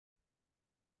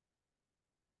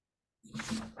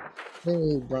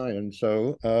Hey, Brian.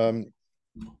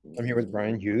 I'm here with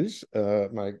Brian Hughes,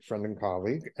 my friend and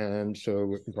colleague. And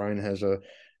so Brian has a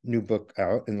new book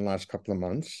out in the last couple of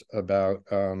months about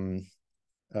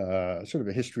sort of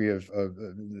a history of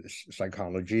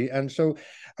psychology. And so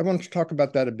I wanted to talk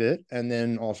about that a bit, and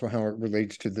then also how it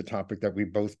relates to the topic that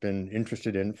we've both been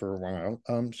interested in for a while.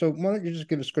 So why don't you just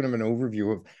give us kind of an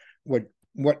overview of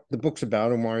what the book's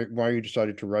about and why you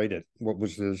decided to write it? What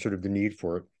was the sort of the need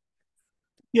for it?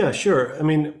 Yeah, sure.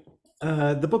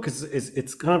 The book is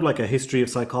it's kind of like a history of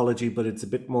psychology, but it's a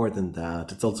bit more than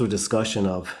that. It's also a discussion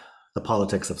of the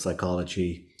politics of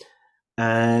psychology,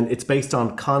 and it's based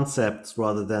on concepts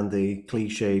rather than the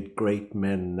cliched great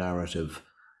men narrative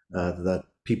that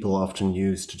people often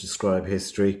use to describe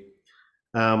history.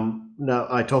 Now,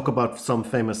 I talk about some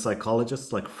famous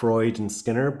psychologists like Freud and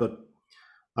Skinner, but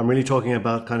I'm really talking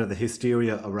about kind of the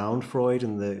hysteria around Freud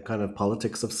and the kind of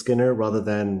politics of Skinner rather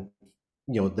than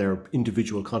their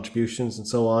individual contributions and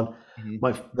so on.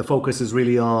 Mhm. The focus is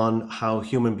really on how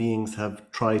human beings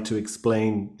have tried to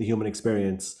explain the human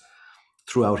experience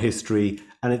throughout history.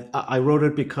 And I wrote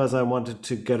it because I wanted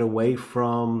to get away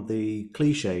from the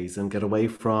cliches and get away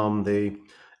from the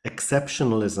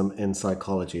exceptionalism in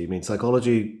psychology. I mean,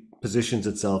 psychology positions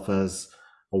itself as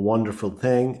a wonderful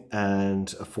thing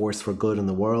and a force for good in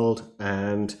the world.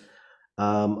 And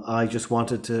I just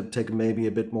wanted to take maybe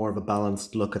a bit more of a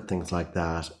balanced look at things like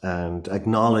that and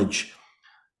acknowledge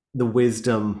the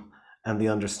wisdom and the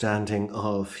understanding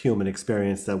of human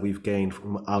experience that we've gained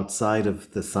from outside of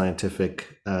the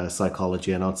scientific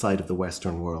psychology and outside of the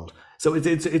Western world. So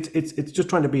it's just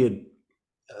trying to be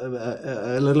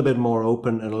a little bit more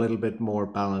open and a little bit more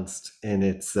balanced in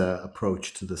its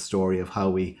approach to the story of how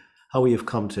we have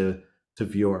come to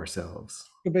view ourselves.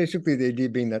 So basically, the idea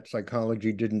being that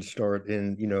psychology didn't start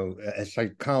as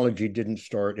psychology didn't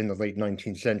start in the late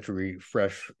 19th century,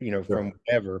 fresh, from Sure.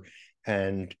 whatever,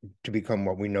 and to become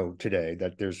what we know today.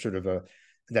 That there's sort of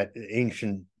that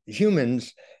ancient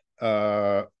humans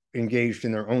uh, engaged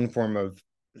in their own form of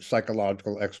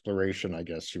psychological exploration, I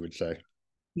guess you would say.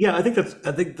 Yeah, I think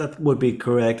that would be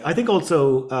correct. I think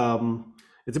also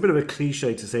it's a bit of a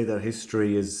cliche to say that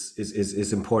history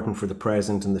is important for the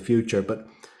present and the future, but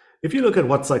if you look at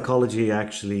what psychology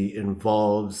actually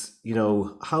involves,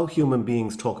 how human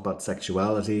beings talk about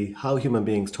sexuality, how human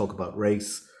beings talk about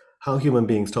race, how human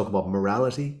beings talk about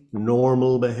morality,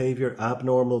 normal behavior,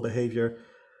 abnormal behavior,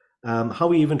 how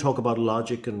we even talk about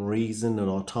logic and reason and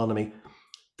autonomy.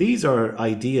 These are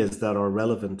ideas that are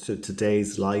relevant to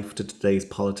today's life, to today's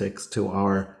politics, to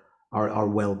our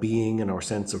well-being and our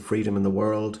sense of freedom in the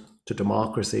world, to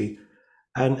democracy.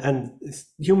 And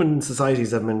human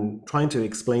societies have been trying to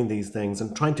explain these things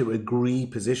and trying to agree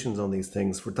positions on these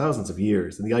things for thousands of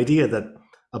years. And the idea that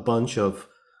a bunch of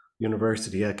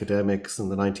university academics in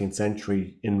the 19th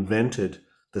century invented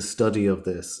the study of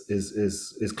this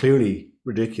is clearly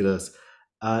ridiculous.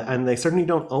 And they certainly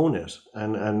don't own it.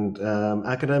 And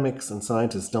academics and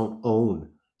scientists don't own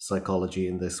psychology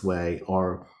in this way,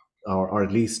 or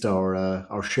at least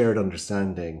our shared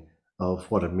understanding of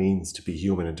what it means to be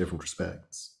human in different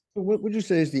respects. So what would you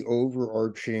say is the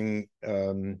overarching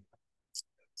kind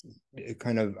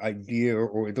of idea,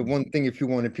 or the one thing, if you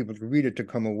wanted people to read it, to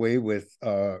come away with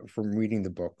from reading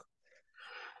the book?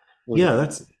 Or the Yeah,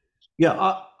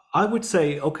 yeah. I would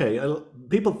say okay.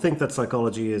 People think that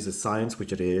psychology is a science,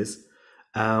 which it is,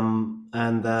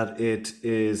 and that it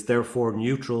is therefore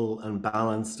neutral and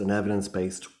balanced and evidence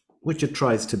based, which it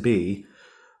tries to be.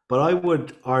 But I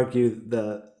would argue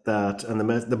and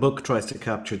the book tries to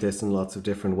capture this in lots of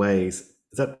different ways,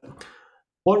 is that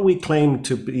what we claim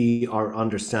to be our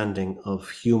understanding of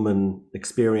human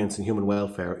experience and human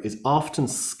welfare is often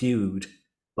skewed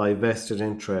by vested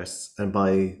interests and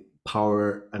by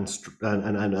power and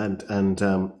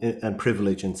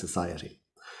privilege in society.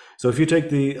 So if you take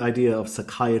the idea of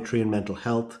psychiatry and mental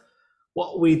health,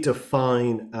 what we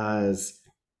define as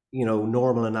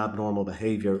normal and abnormal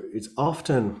behavior is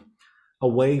often a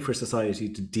way for society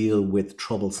to deal with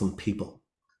troublesome people,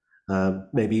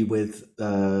 maybe with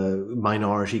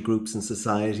minority groups in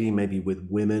society, maybe with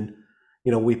women.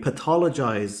 We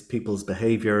pathologize people's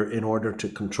behavior in order to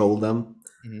control them.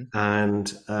 Mhm. And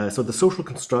so the social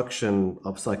construction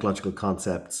of psychological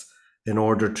concepts in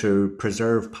order to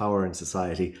preserve power in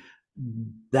society,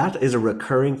 that is a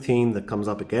recurring theme that comes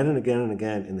up again and again and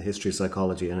again in the history of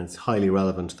psychology, and it's highly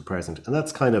relevant to the present. And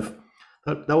that's kind of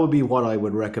that would be what I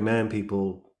would recommend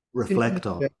people Can you give reflect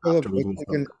on an example after of reading this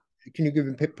book. can you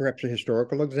give perhaps a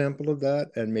historical example of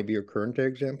that and maybe a current day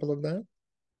example of that?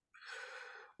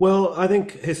 Well, I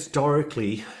think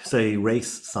historically, say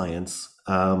race science,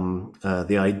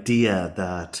 the idea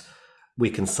that we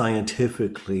can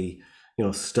scientifically,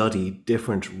 study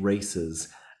different races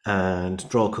and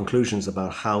draw conclusions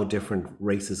about how different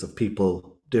races of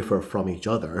people differ from each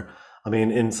other. I mean,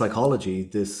 in psychology,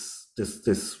 this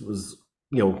was,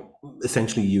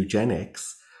 essentially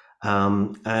eugenics,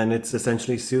 and it's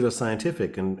essentially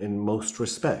pseudoscientific in most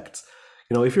respects.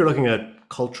 If you're looking at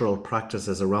cultural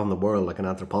practices around the world, like an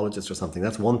anthropologist or something,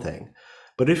 that's one thing.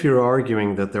 But if you're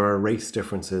arguing that there are race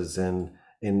differences in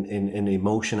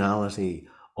emotionality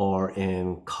or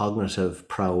in cognitive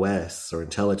prowess or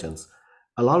intelligence,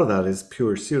 a lot of that is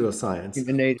pure pseudoscience.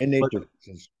 Innate But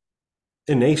differences.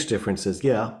 innate differences,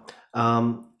 yeah.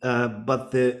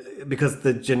 But because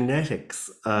the genetics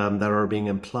that are being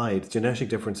implied, genetic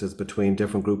differences between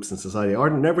different groups in society are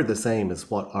never the same as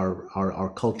what our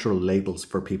cultural labels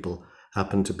for people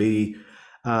happen to be.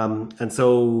 And so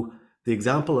the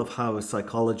example of how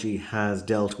psychology has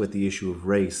dealt with the issue of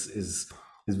race is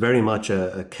very much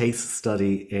a case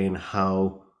study in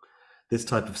how this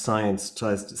type of science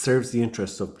serves the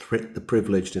interests of the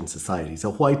privileged in society. So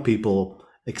white people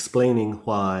explaining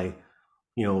why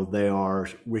they are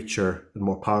richer and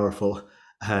more powerful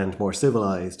and more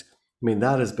civilized. I mean,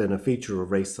 that has been a feature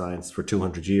of race science for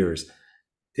 200 years.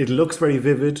 It looks very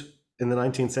vivid in the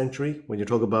 19th century when you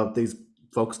talk about these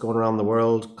folks going around the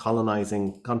world,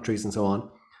 colonizing countries and so on.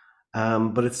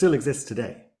 But it still exists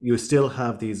today. You still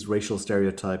have these racial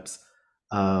stereotypes,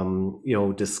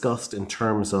 discussed in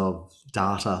terms of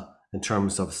data, in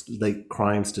terms of like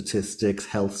crime statistics,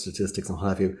 health statistics, and what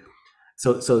have you.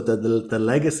 So the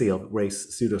legacy of race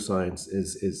pseudoscience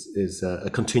is a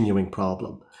continuing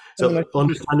problem. I mean, So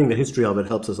understanding the history of it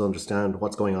helps us understand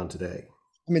what's going on today.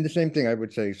 the same thing I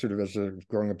would say, sort of as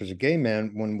growing up as a gay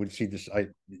man, one would see this. I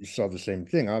saw the same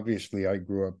thing. Obviously, I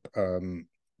grew up,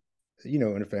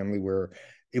 in a family where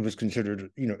it was considered,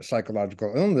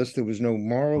 psychological illness. There was no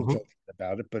moral Mhm. judgment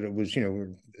about it, but it was,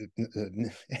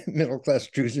 middle class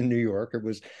Jews in New York. It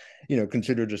was,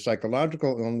 considered a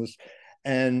psychological illness.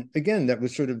 And again, that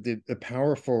was sort of the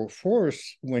powerful force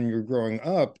when you're growing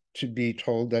up to be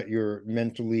told that you're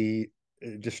mentally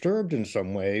disturbed in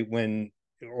some way when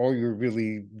all you're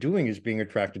really doing is being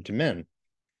attracted to men.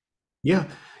 Yeah,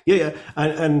 yeah.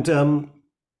 And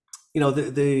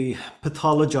the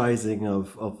pathologizing of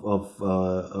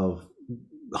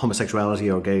homosexuality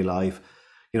or gay life,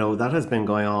 that has been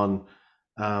going on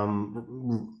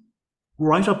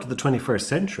right up to the 21st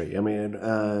century. I mean,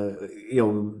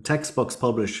 textbooks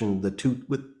published in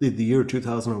the year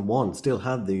 2001 still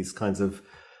had these kinds of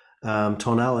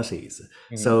tonalities.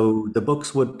 Mhm. So the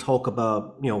books would talk about,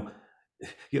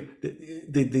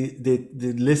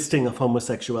 the listing of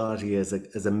homosexuality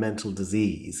as a mental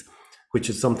disease, which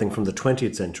is something from the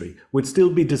 20th century, would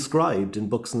still be described in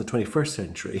books in the 21st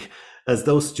century, as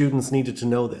those students needed to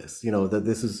know this, that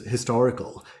this is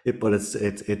historical, but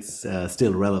it's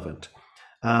still relevant.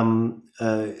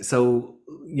 So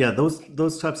yeah,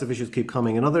 those types of issues keep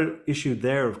coming. Another issue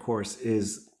there, of course, is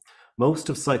most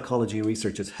of psychology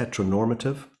research is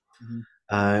heteronormative. Mhm.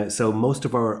 So most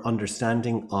of our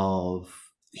understanding of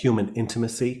human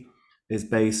intimacy is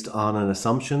based on an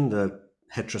assumption that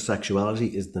heterosexuality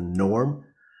is the norm,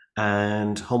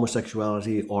 and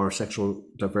homosexuality or sexual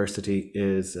diversity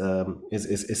is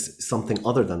something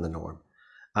other than the norm,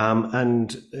 and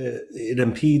it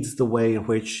impedes the way in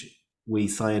which we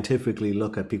scientifically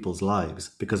look at people's lives,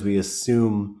 because we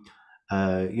assume,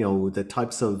 the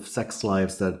types of sex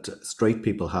lives that straight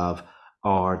people have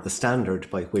are the standard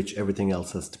by which everything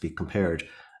else has to be compared.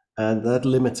 And that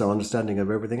limits our understanding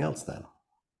of everything else then.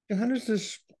 And how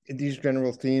does these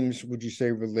general themes, would you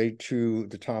say, relate to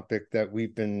the topic that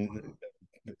we've been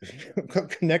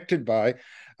connected by,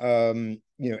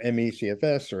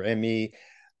 MECFS or ME,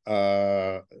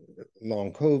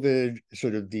 long COVID,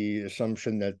 sort of the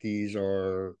assumption that these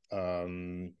are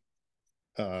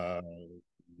uh,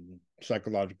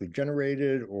 psychologically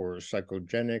generated or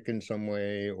psychogenic in some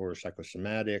way or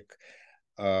psychosomatic.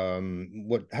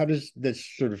 How does this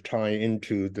sort of tie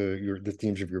into the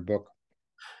themes of your book?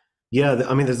 Yeah,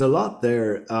 I mean, there's a lot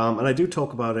there, and I do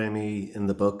talk about Amy in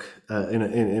the book,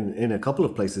 in a couple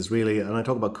of places really, and I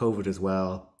talk about COVID as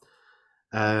well.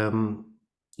 Um,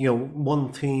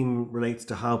 one theme relates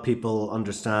to how people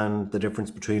understand the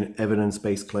difference between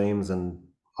evidence-based claims and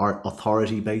our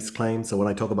authority-based claims. So when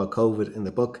I talk about COVID in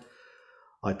the book,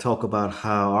 I talk about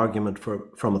how argument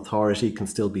from authority can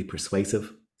still be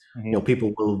persuasive. Mhm.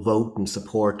 People will vote and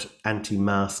support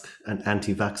anti-mask and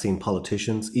anti-vaccine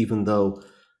politicians, even though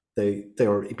they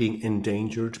are being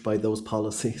endangered by those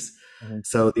policies. Mhm.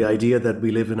 So the idea that we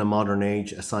live in a modern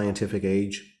age, a scientific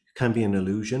age, can be an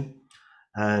illusion.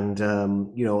 And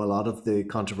you know, a lot of the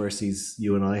controversies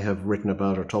you and I have written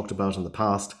about or talked about in the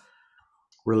past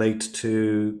relate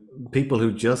to people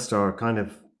who just are kind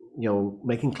of, you know,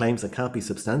 making claims that can't be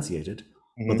substantiated,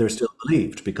 but Hmm. they're still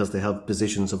believed because they have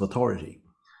positions of authority.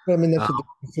 Well, I mean, Uh,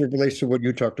 that sort of relates to what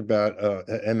you talked about,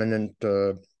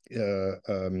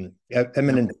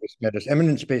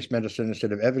 eminence-based medicine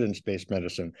instead of evidence-based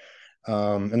medicine.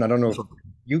 And I don't know if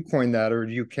you coined that, or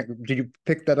did you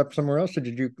pick that up somewhere else, or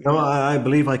did you? no, I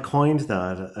believe I coined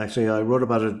that. Actually, I wrote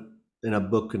about it in a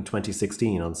book in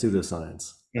 2016 on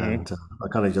pseudoscience, Mhm. and I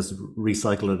kind of just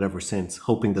recycled it ever since,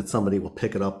 hoping that somebody will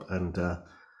pick it up and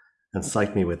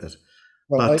cite me with it.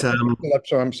 Well, I But picked it up,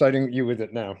 so I'm citing you with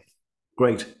it now.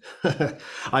 great.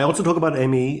 I also talk about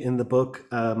ME in the book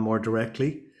more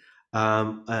directly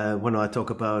when I talk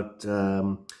about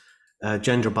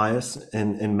gender bias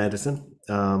in medicine.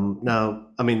 Now,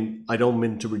 I mean, I don't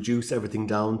mean to reduce everything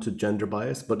down to gender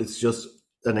bias, but it's just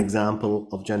an example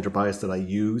of gender bias that I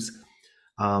use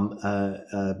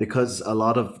because a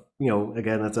lot of, you know,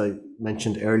 again, as I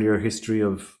mentioned earlier, history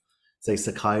of, say,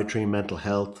 psychiatry, mental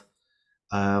health,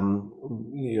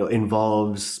 you know,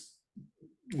 involves,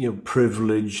 you know,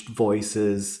 privileged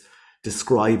voices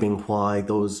describing why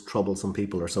those troublesome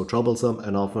people are so troublesome,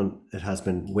 and often it has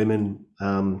been women.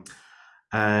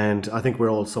 And I think we're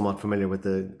all somewhat familiar with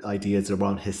the ideas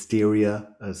around hysteria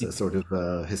as a sort of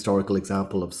historical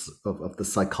example of the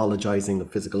psychologizing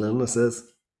of physical illnesses.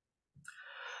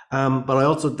 But I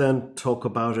also then talk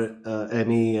about it,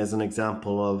 ME, as an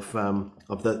example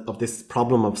of this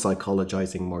problem of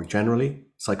psychologizing more generally,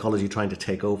 psychology trying to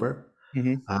take over,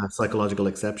 Mhm. psychological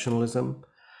exceptionalism,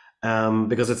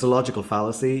 because it's a logical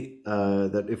fallacy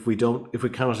that if we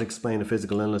cannot explain a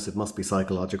physical illness, it must be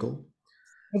psychological.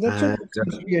 Well, that And certainly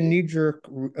seems to be a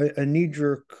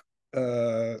knee-jerk,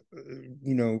 uh,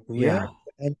 yeah, reaction,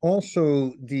 and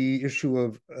also the issue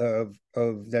of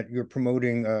that you're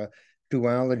promoting a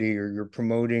duality, or you're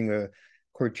promoting a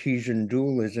Cartesian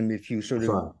dualism. If you sort that's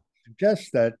of right.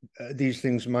 suggest that these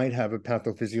things might have a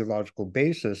pathophysiological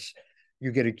basis,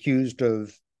 you get accused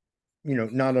of,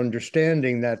 not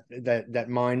understanding that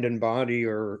mind and body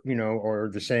are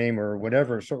the same or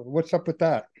whatever. So what's up with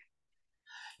that?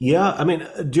 Yeah, I mean,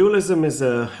 dualism is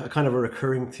a kind of a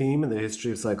recurring theme in the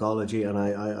history of psychology, and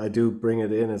I do bring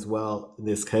it in as well in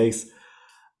this case.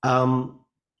 Um,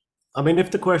 I mean, if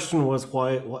the question was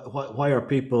why are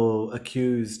people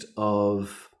accused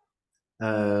of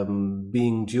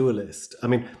being dualist? I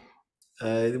mean,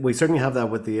 we certainly have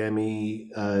that with the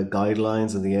ME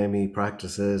guidelines and the ME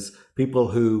practices. People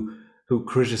who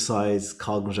criticize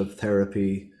cognitive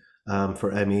therapy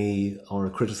for ME or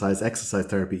criticize exercise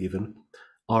therapy even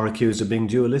are accused of being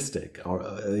dualistic, or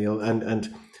you know,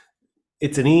 and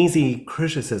it's an easy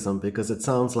criticism because it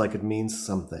sounds like it means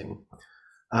something.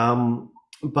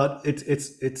 But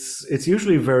it's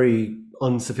usually very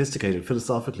unsophisticated,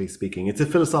 philosophically speaking. It's a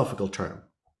philosophical term.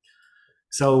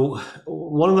 So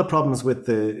one of the problems with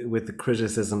the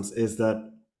criticisms is that,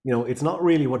 you know, it's not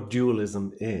really what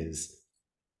dualism is.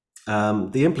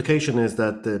 The implication is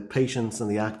that the patients and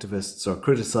the activists are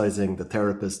criticizing the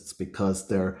therapists because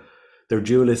they're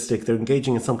dualistic. They're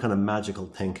engaging in some kind of magical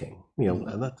thinking, you know,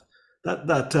 and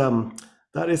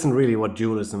that isn't really what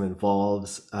dualism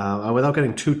involves. And without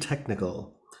getting too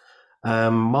technical,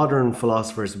 modern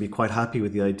philosophers would be quite happy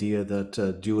with the idea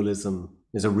that dualism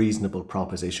is a reasonable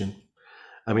proposition.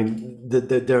 I mean,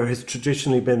 there has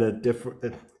traditionally been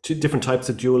two different types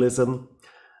of dualism: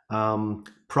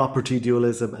 property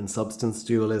dualism and substance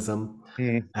dualism.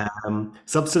 Mhm.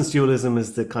 Substance dualism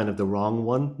is the kind of the wrong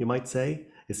one, you might say.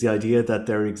 It's the idea that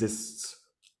there exists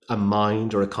a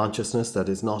mind or a consciousness that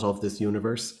is not of this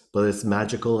universe, but it's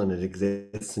magical and it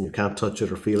exists, and you can't touch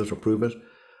it or feel it or prove it.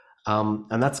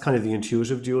 And that's kind of the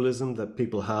intuitive dualism that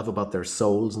people have about their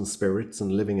souls and spirits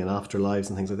and living in afterlives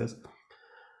and things like this.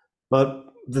 But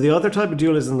the other type of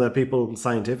dualism that people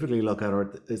scientifically look at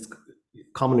is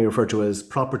commonly referred to as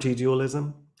property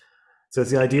dualism. So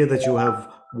it's the idea that you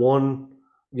have one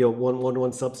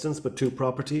substance but two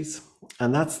properties,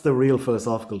 and that's the real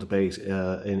philosophical debate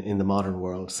in the modern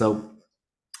world. So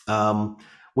um,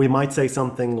 we might say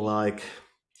something like,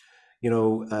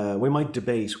 we might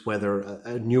debate whether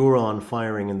a neuron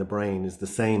firing in the brain is the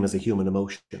same as a human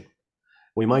emotion.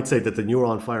 We might say that the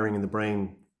neuron firing in the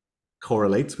brain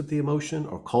correlates with the emotion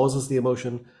or causes the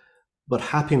emotion, but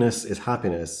happiness is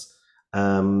happiness.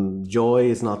 Joy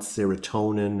is not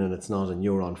serotonin, and it's not a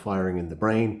neuron firing in the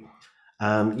brain.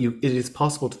 It is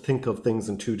possible to think of things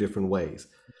in two different ways.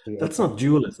 See, That's okay. not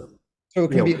dualism. So it You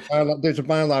can know, be there's a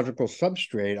biological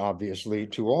substrate, obviously,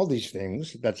 to all these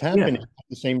things that's happening yeah, at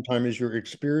the same time as you're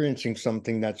experiencing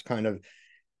something that's kind of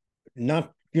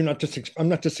not you're not just I'm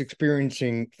not just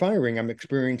experiencing firing, I'm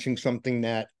experiencing something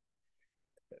that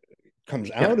comes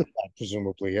Yeah. out of that,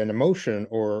 presumably an emotion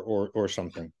or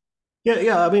something.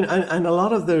 Yeah. I mean, and a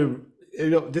lot of the,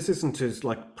 this isn't just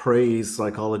like praise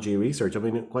psychology research. I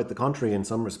mean, quite the contrary in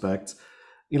some respects.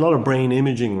 A lot of brain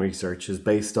imaging research is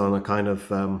based on a kind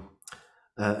of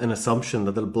an assumption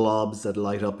that the blobs that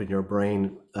light up in your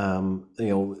brain,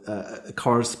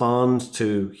 correspond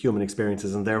to human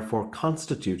experiences and therefore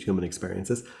constitute human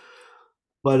experiences.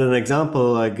 But an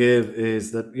example I give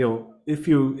is that, if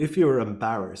you're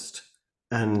embarrassed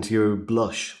and you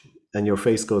blush and your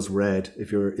face goes red,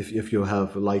 if you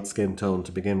have a light skin tone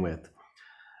to begin with,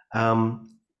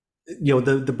 um,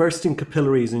 the bursting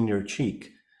capillaries in your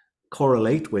cheek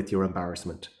correlate with your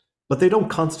embarrassment, but they don't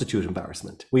constitute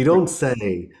embarrassment. We Right. don't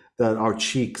say that our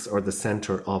cheeks are the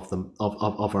center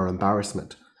of our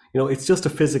embarrassment. It's just a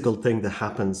physical thing that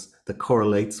happens that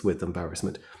correlates with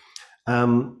embarrassment.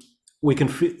 Um, we can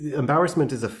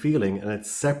embarrassment is a feeling, and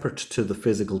it's separate to the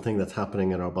physical thing that's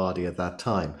happening in our body at that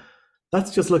time.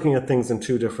 That's just looking at things in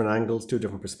two different angles, two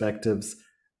different perspectives.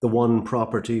 The one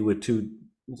property with two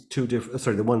different,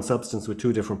 sorry, the one substance with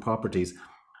two different properties.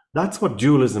 That's what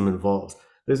dualism involves.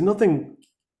 There's nothing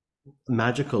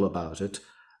magical about it,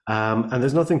 and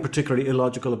there's nothing particularly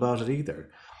illogical about it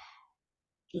either.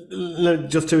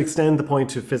 Just to extend the point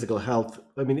to physical health,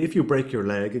 I mean, if you break your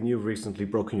leg and you've recently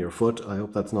broken your foot, I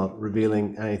hope that's not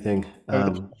revealing anything Oh,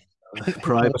 it's not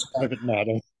private. a private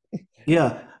matter.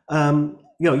 Yeah,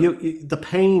 the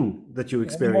pain that you For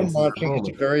anyone experience in that watching, it's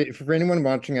a moment. very, for anyone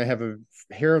watching, I have a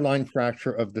hairline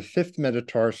fracture of the fifth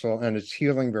metatarsal, and it's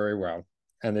healing very well.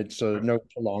 And it's no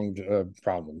prolonged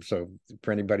problem. So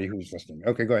for anybody who's listening,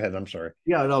 okay, go ahead. I'm sorry.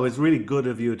 Yeah, no, it's really good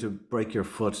of you to break your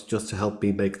foot just to help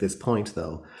me make this point,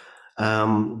 though,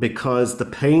 because the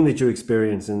pain that you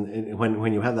experience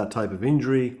when you have that type of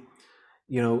injury,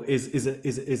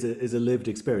 is a lived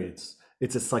experience.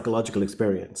 It's a psychological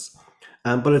experience,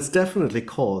 but it's definitely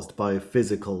caused by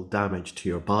physical damage to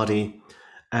your body,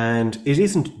 and it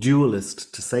isn't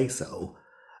dualist to say so.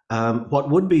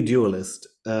 What would be dualist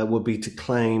would be to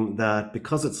claim that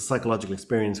because it's a psychological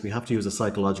experience, we have to use a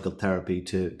psychological therapy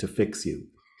to fix you.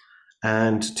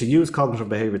 And to use cognitive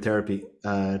behavior therapy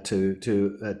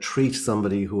to treat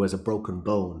somebody who has a broken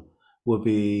bone would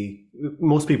be,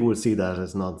 most people would see that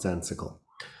as nonsensical.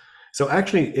 So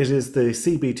actually, it is the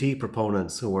CBT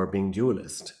proponents who are being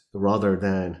dualist rather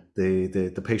than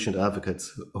the patient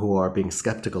advocates who are being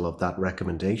skeptical of that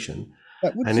recommendation.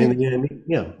 That would And seem in the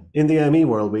AME, in the AME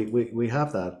world, we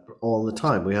have that all the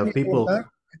time. We have a little people. back.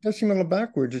 It does seem a little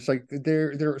backwards. It's like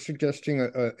they're suggesting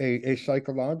a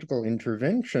psychological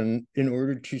intervention in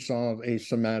order to solve a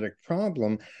somatic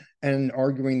problem, and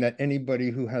arguing that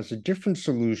anybody who has a different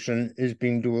solution is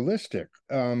being dualistic.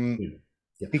 Yeah.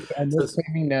 Yeah. And So, they're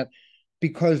claiming that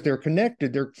because they're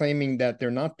connected, they're claiming that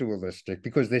they're not dualistic.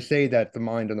 Because they say that the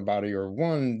mind and the body are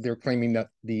one, they're claiming that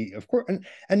of course,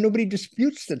 and nobody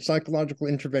disputes that psychological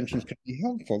interventions can be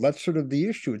helpful. That's sort of the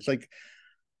issue. It's like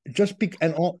just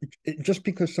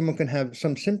because someone can have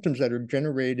some symptoms that are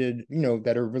generated,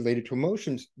 that are related to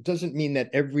emotions, doesn't mean that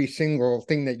every single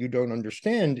thing that you don't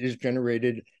understand is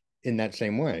generated in that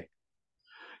same way.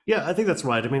 yeah, I think that's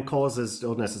right. I mean, causes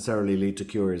don't necessarily lead to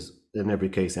cures in every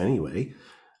case anyway.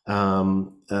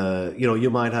 You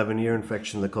might have an ear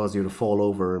infection that causes you to fall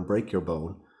over and break your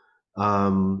bone.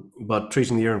 But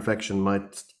treating the ear infection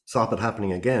might stop it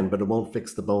happening again, but it won't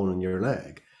fix the bone in your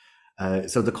leg.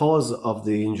 So the cause of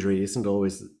the injury isn't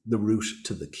always the route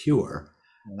to the cure.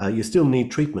 You still need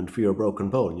treatment for your broken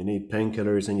bone. You need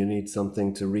painkillers and you need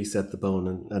something to reset the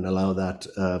bone and allow that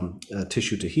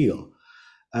tissue to heal.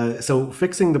 So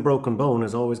fixing the broken bone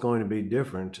is always going to be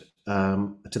different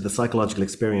to the psychological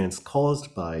experience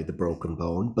caused by the broken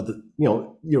bone. But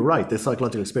you're right. The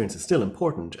psychological experience is still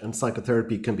important, and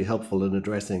psychotherapy can be helpful in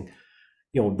addressing,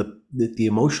 the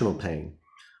emotional pain.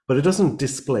 But it doesn't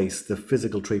displace the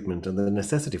physical treatment and the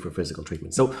necessity for physical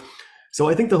treatment. So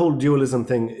I think the whole dualism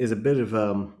thing is a bit of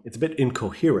it's a bit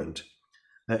incoherent.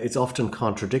 It's often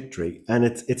contradictory, and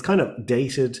it's kind of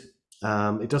dated.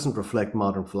 It doesn't reflect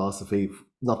modern philosophy.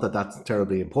 Not that that's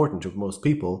terribly important to most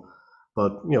people,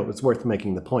 but it's worth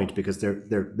making the point because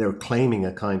they're claiming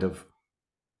a kind of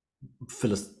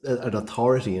an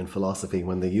authority in philosophy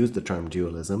when they use the term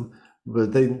dualism,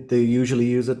 but they usually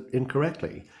use it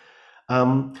incorrectly.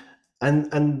 And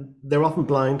they're often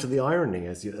blind to the irony,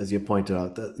 as you pointed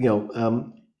out. That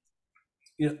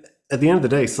at the end of the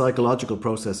day, psychological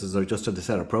processes are just a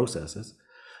set of processes.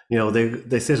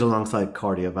 They sit alongside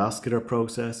cardiovascular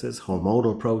processes,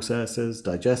 hormonal processes,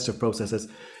 digestive processes.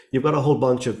 you've got a whole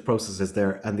bunch of processes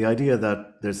there, and the idea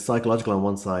that there's psychological on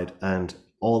one side and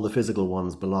all the physical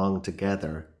ones belong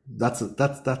together. That's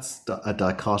a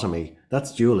dichotomy.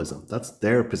 That's dualism. That's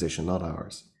their position, not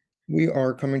ours. We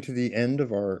are coming to the end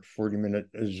of our 40-minute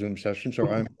Zoom session, so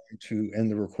I'm going to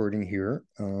end the recording here.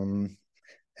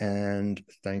 And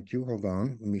thank you. Hold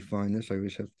on. Let me find this. I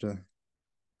always have to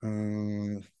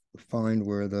find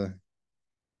where the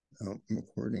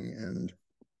recording end.